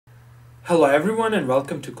Hello everyone and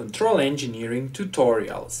welcome to Control Engineering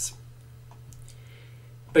Tutorials.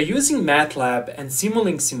 By using MATLAB and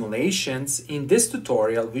Simulink simulations, in this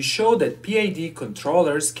tutorial we show that PID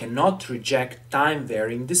controllers cannot reject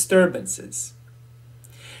time-varying disturbances.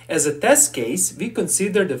 As a test case, we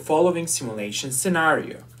consider the following simulation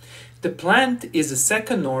scenario. The plant is a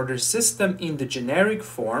second-order system in the generic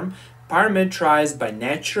form parametrized by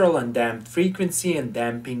natural undamped frequency and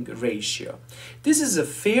damping ratio. This is a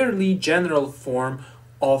fairly general form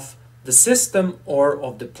of the system or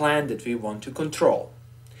of the plant that we want to control.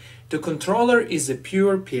 The controller is a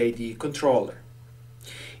pure PID controller.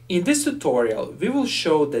 In this tutorial, we will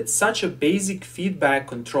show that such a basic feedback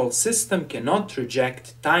control system cannot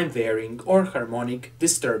reject time-varying or harmonic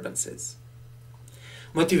disturbances.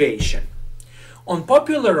 Motivation. On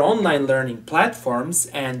popular online learning platforms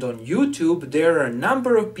and on YouTube, there are a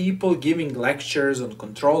number of people giving lectures on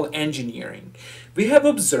control engineering. We have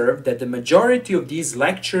observed that the majority of these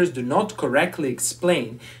lectures do not correctly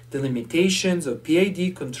explain the limitations of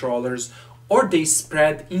PID controllers, or they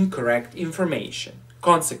spread incorrect information.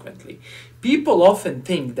 Consequently, people often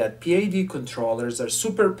think that PID controllers are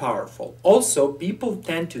super powerful. Also, people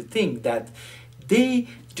tend to think that they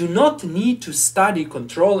do not need to study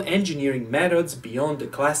control engineering methods beyond the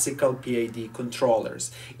classical PID controllers.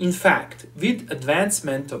 In fact, with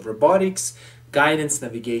advancement of robotics, guidance,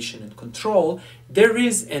 navigation, and control, there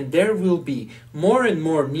is and there will be more and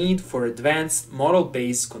more need for advanced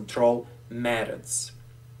model-based control methods.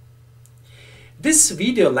 This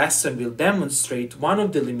video lesson will demonstrate one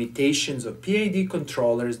of the limitations of PID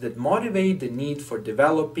controllers that motivate the need for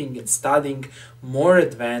developing and studying more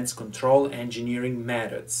advanced control engineering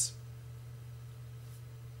methods.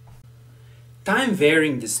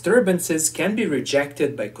 Time-varying disturbances can be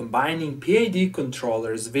rejected by combining PID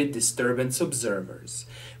controllers with disturbance observers.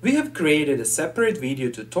 We have created a separate video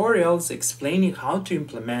tutorials explaining how to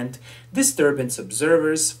implement disturbance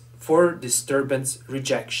observers for disturbance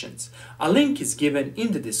rejections. A link is given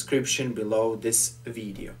in the description below this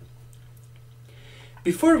video.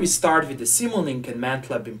 Before we start with the Simulink and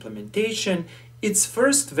MATLAB implementation, it's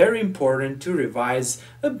first very important to revise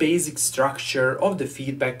a basic structure of the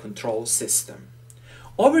feedback control system.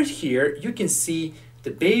 Over here you can see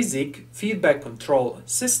the basic feedback control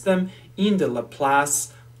system in the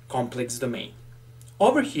Laplace complex domain.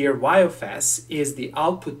 Over here, y of s is the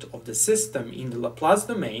output of the system in the Laplace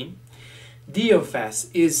domain, d of s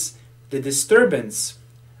is the disturbance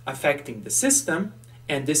affecting the system,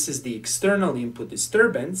 and this is the external input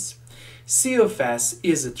disturbance, c of s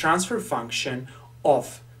is a transfer function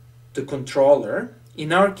of the controller.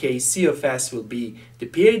 In our case, c of s will be the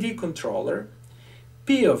PID controller,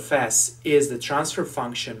 p of s is the transfer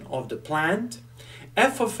function of the plant,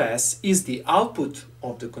 f of s is the output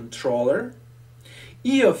of the controller,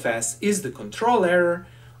 E of s is the control error,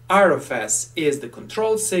 R of s is the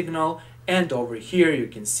control signal, and over here you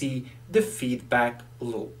can see the feedback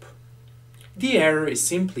loop. The error is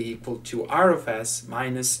simply equal to R of s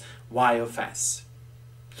minus Y of s.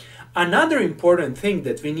 Another important thing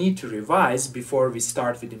that we need to revise before we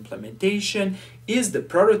start with implementation is the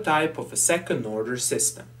prototype of a second-order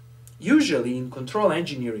system. Usually in control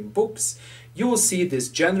engineering books, you will see this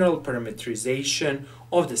general parametrization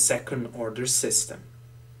of the second-order system.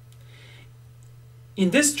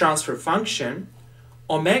 In this transfer function,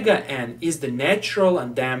 omega n is the natural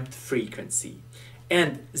undamped frequency,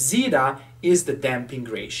 and zeta is the damping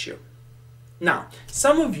ratio. Now,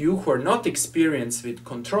 some of you who are not experienced with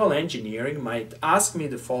control engineering might ask me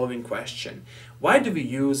the following question: why do we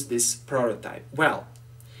use this prototype? Well,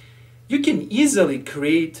 you can easily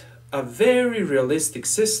create a very realistic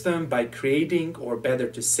system by creating, or better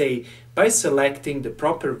to say, by selecting the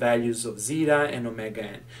proper values of zeta and omega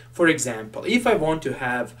n. For example, if I want to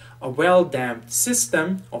have a well-damped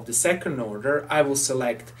system of the second order, I will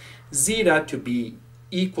select zeta to be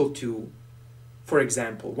equal to, for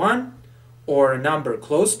example, 1, or a number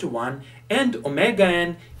close to 1, and omega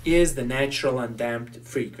n is the natural undamped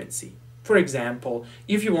frequency. For example,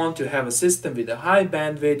 if you want to have a system with a high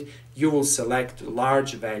bandwidth, you will select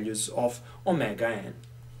large values of omega n.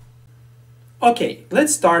 Okay,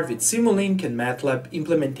 let's start with Simulink and MATLAB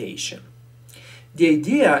implementation. The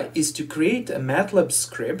idea is to create a MATLAB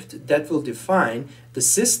script that will define the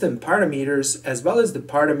system parameters as well as the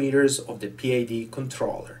parameters of the PID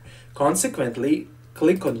controller. Consequently,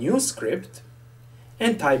 click on New Script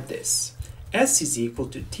and type this: s is equal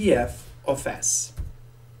to tf of s.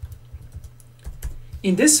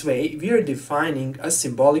 In this way, we are defining a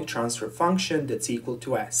symbolic transfer function that's equal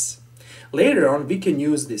to s. Later on, we can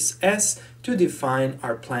use this s to define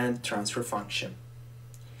our planned transfer function.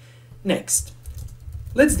 Next,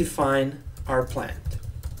 Let's define our plant.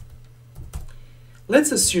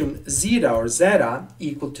 Let's assume zeta or zeta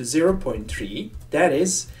equal to 0.3. That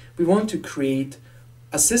is, we want to create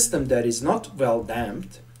a system that is not well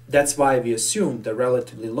damped. That's why we assume the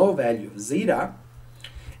relatively low value of zeta.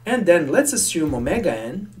 And then let's assume omega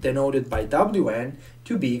n, denoted by wn,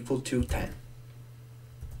 to be equal to 10.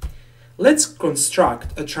 Let's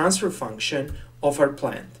construct a transfer function of our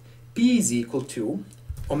plant. P is equal to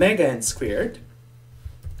omega n squared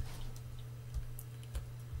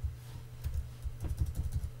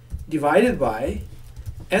divided by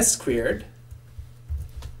s squared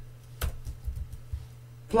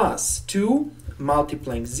plus 2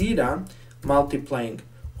 multiplying zeta multiplying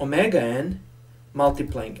omega n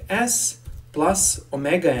multiplying s plus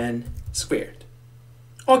omega n squared.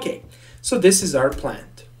 Okay, so this is our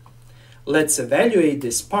plant. Let's evaluate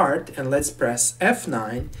this part and let's press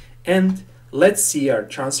F9 and let's see our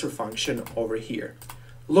transfer function over here.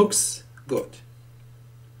 Looks good.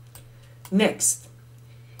 Next,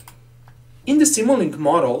 in the Simulink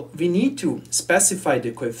model, we need to specify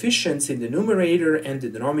the coefficients in the numerator and the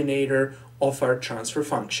denominator of our transfer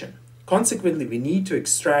function. Consequently, we need to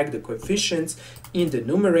extract the coefficients in the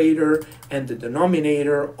numerator and the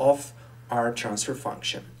denominator of our transfer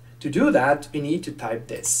function. To do that, we need to type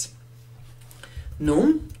this.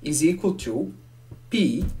 Num is equal to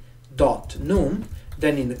p dot num,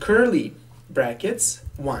 then in the curly brackets,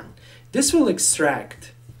 1. This will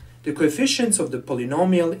extract the coefficients of the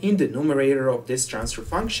polynomial in the numerator of this transfer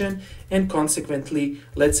function, and consequently,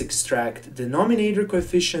 let's extract the denominator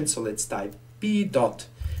coefficient, so let's type p dot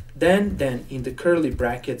then in the curly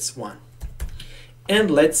brackets 1.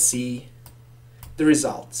 And let's see the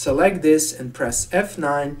result. Select this and press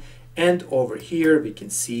F9, and over here we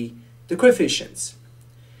can see the coefficients.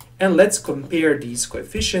 And let's compare these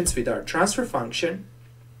coefficients with our transfer function.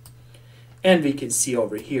 And we can see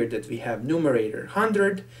over here that we have numerator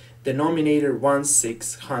 100, denominator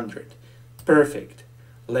 1600. Perfect.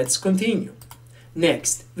 Let's continue.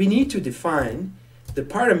 Next, we need to define the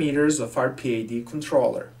parameters of our PID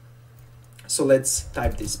controller. So let's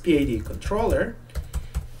type this PID controller,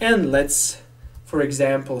 and let's, for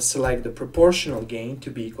example, select the proportional gain to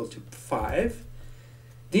be equal to 5,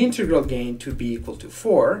 the integral gain to be equal to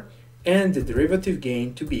 4, and the derivative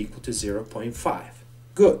gain to be equal to 0.5.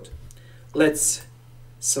 Good. Let's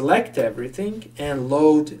select everything and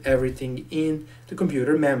load everything in the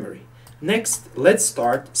computer memory. Next, let's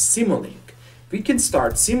start Simulink. We can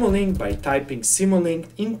start Simulink by typing Simulink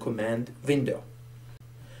in command window.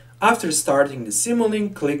 After starting the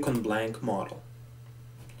Simulink, click on blank model.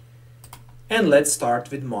 And let's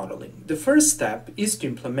start with modeling. The first step is to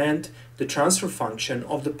implement the transfer function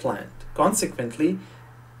of the plant. Consequently,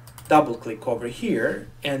 double-click over here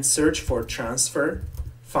and search for transfer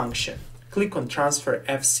function. Click on transfer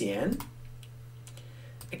FCN,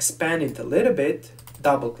 expand it a little bit,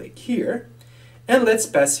 double-click here, and let's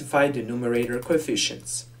specify the numerator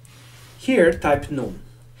coefficients. Here, type num.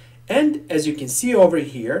 And as you can see over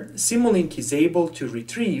here, Simulink is able to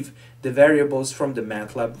retrieve the variables from the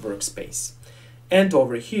MATLAB workspace. And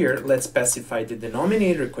over here, let's specify the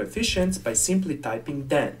denominator coefficients by simply typing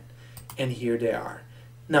then. And here they are.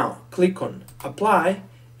 Now, click on Apply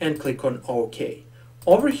and click on OK.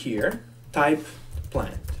 Over here, type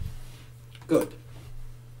plant. Good.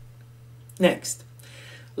 Next,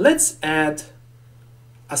 let's add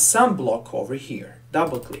a sum block over here.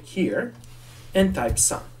 Double-click here and type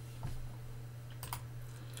sum.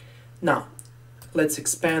 Now, let's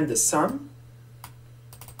expand the sum,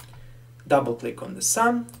 double-click on the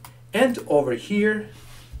sum, and over here,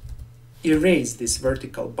 erase this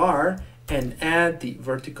vertical bar and add the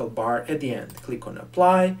vertical bar at the end. Click on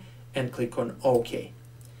Apply and click on OK.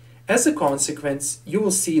 As a consequence, you will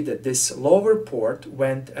see that this lower port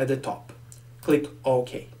went at the top. Click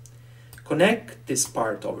OK. Connect this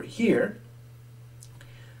part over here.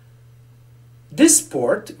 This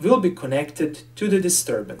port will be connected to the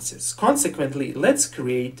disturbances. Consequently, let's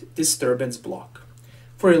create disturbance block.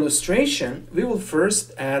 For illustration, we will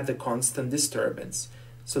first add the constant disturbance.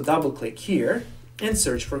 So double-click here and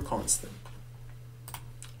search for constant.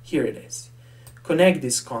 Here it is. Connect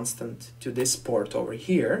this constant to this port over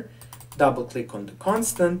here. Double-click on the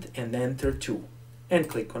constant and enter 2. And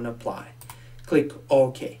click on Apply. Click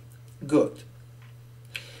OK. Good.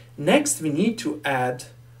 Next, we need to add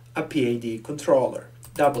a PID controller.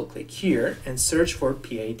 Double-click here and search for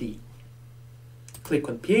PID. Click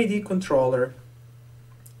on PID controller,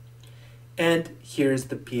 and here's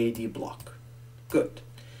the PID block. Good.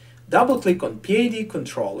 Double-click on PID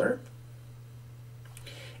controller,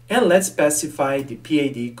 and let's specify the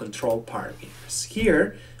PID control parameters.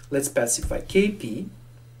 Here, let's specify KP,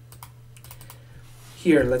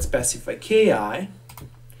 Here let's specify Ki,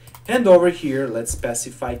 and over here let's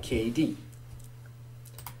specify Kd.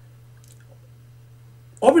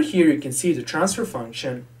 Over here you can see the transfer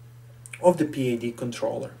function of the PID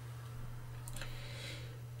controller.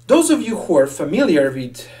 Those of you who are familiar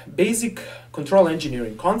with basic control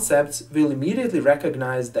engineering concepts will immediately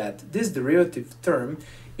recognize that this derivative term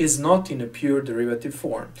is not in a pure derivative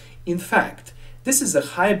form. In fact, this is a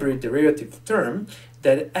hybrid derivative term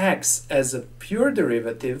that acts as a pure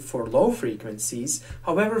derivative for low frequencies.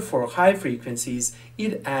 However, for high frequencies,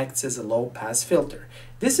 it acts as a low-pass filter.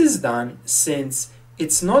 This is done since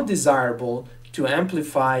it's not desirable to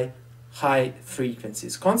amplify high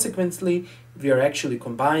frequencies. Consequently, we are actually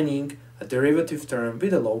combining a derivative term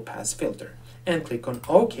with a low-pass filter. And click on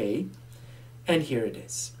OK, and here it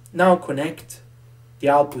is. Now connect the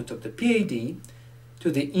output of the PID to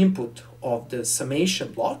the input of the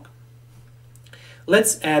summation block.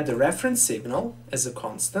 Let's add the reference signal as a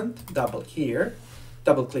constant. Double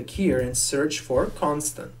click here and search for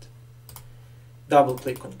constant. Double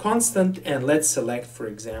click on constant and let's select, for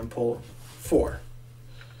example, 4.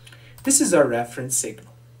 This is our reference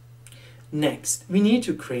signal. Next, we need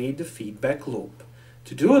to create the feedback loop.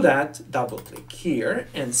 To do that, double click here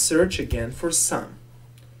and search again for sum.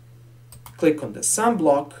 Click on the sum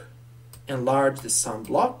block, enlarge the sum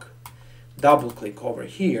block, double click over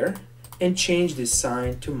here and change this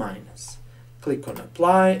sign to minus. Click on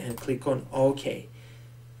apply and click on OK.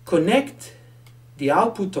 Connect the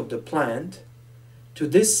output of the plant to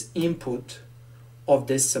this input of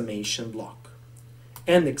this summation block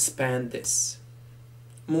and expand this.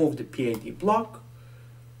 Move the PID block,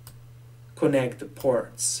 connect the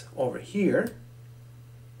ports over here,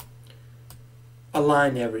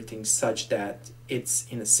 align everything such that it's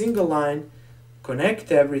in a single line,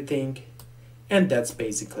 connect everything, and that's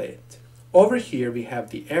basically it. Over here we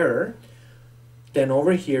have the error, then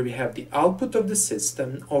over here we have the output of the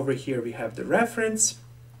system, over here we have the reference,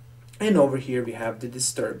 and over here we have the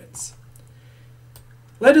disturbance.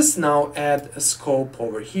 Let us now add a scope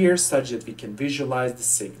over here such that we can visualize the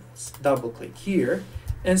signals. Double click here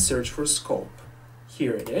and search for scope.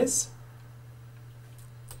 Here it is.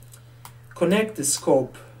 Connect the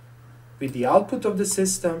scope with the output of the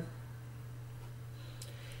system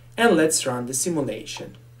and let's run the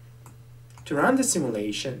simulation. To run the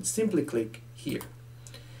simulation, simply click here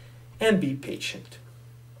and be patient.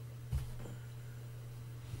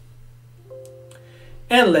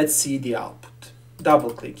 And let's see the output.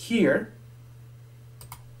 Double click here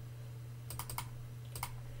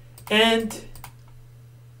and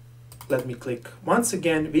let me click once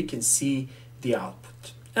again. We can see the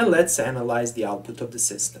output. And let's analyze the output of the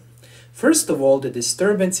system. First of all, the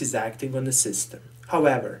disturbance is acting on the system.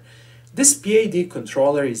 However, this PID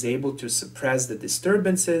controller is able to suppress the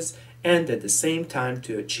disturbances and at the same time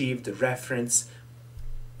to achieve the reference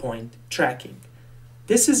point tracking.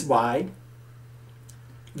 This is why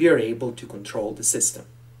we are able to control the system.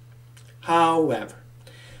 However,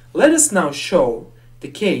 let us now show the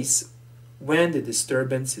case when the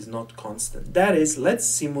disturbance is not constant. That is, let's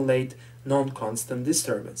simulate non-constant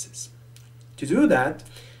disturbances. To do that,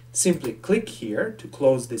 simply click here to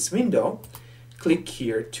close this window, click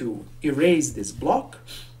here to erase this block,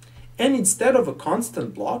 and instead of a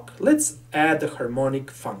constant block, let's add a harmonic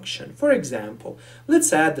function. For example,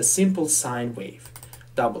 let's add a simple sine wave.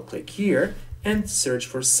 Double click here and search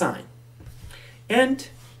for sine. And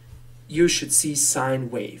you should see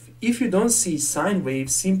sine wave. If you don't see sine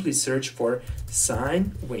wave, simply search for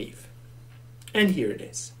sine wave. And here it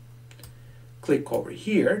is. Click over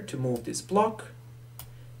here to move this block.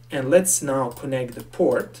 And let's now connect the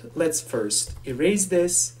port. Let's first erase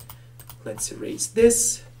this. Let's erase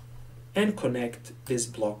this and connect this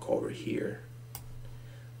block over here.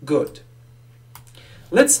 Good.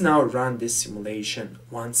 Let's now run this simulation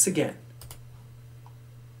once again.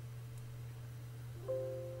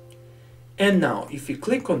 And now, if we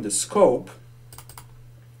click on the scope,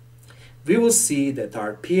 we will see that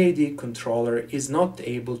our PID controller is not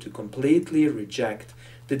able to completely reject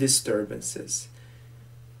the disturbances.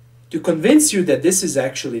 To convince you that this is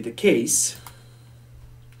actually the case,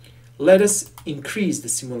 let us increase the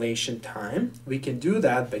simulation time. We can do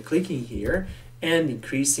that by clicking here and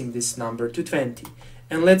increasing this number to 20.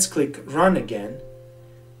 And let's click Run again,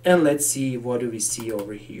 and let's see what do we see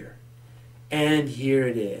over here. And here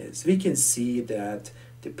it is. We can see that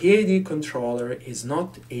the PID controller is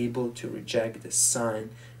not able to reject the sine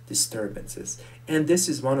disturbances. And this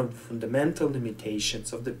is one of the fundamental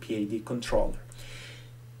limitations of the PID controller.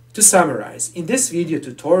 To summarize, in this video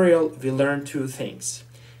tutorial, we learned two things.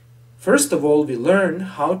 First of all, we learn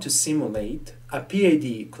how to simulate a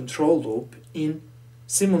PID control loop in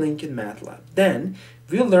Simulink and MATLAB. Then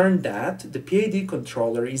we learned that the PID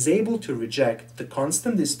controller is able to reject the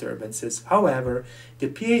constant disturbances. However, the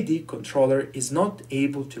PID controller is not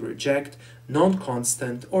able to reject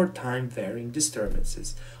non-constant or time-varying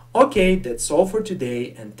disturbances. Okay, that's all for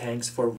today, and thanks for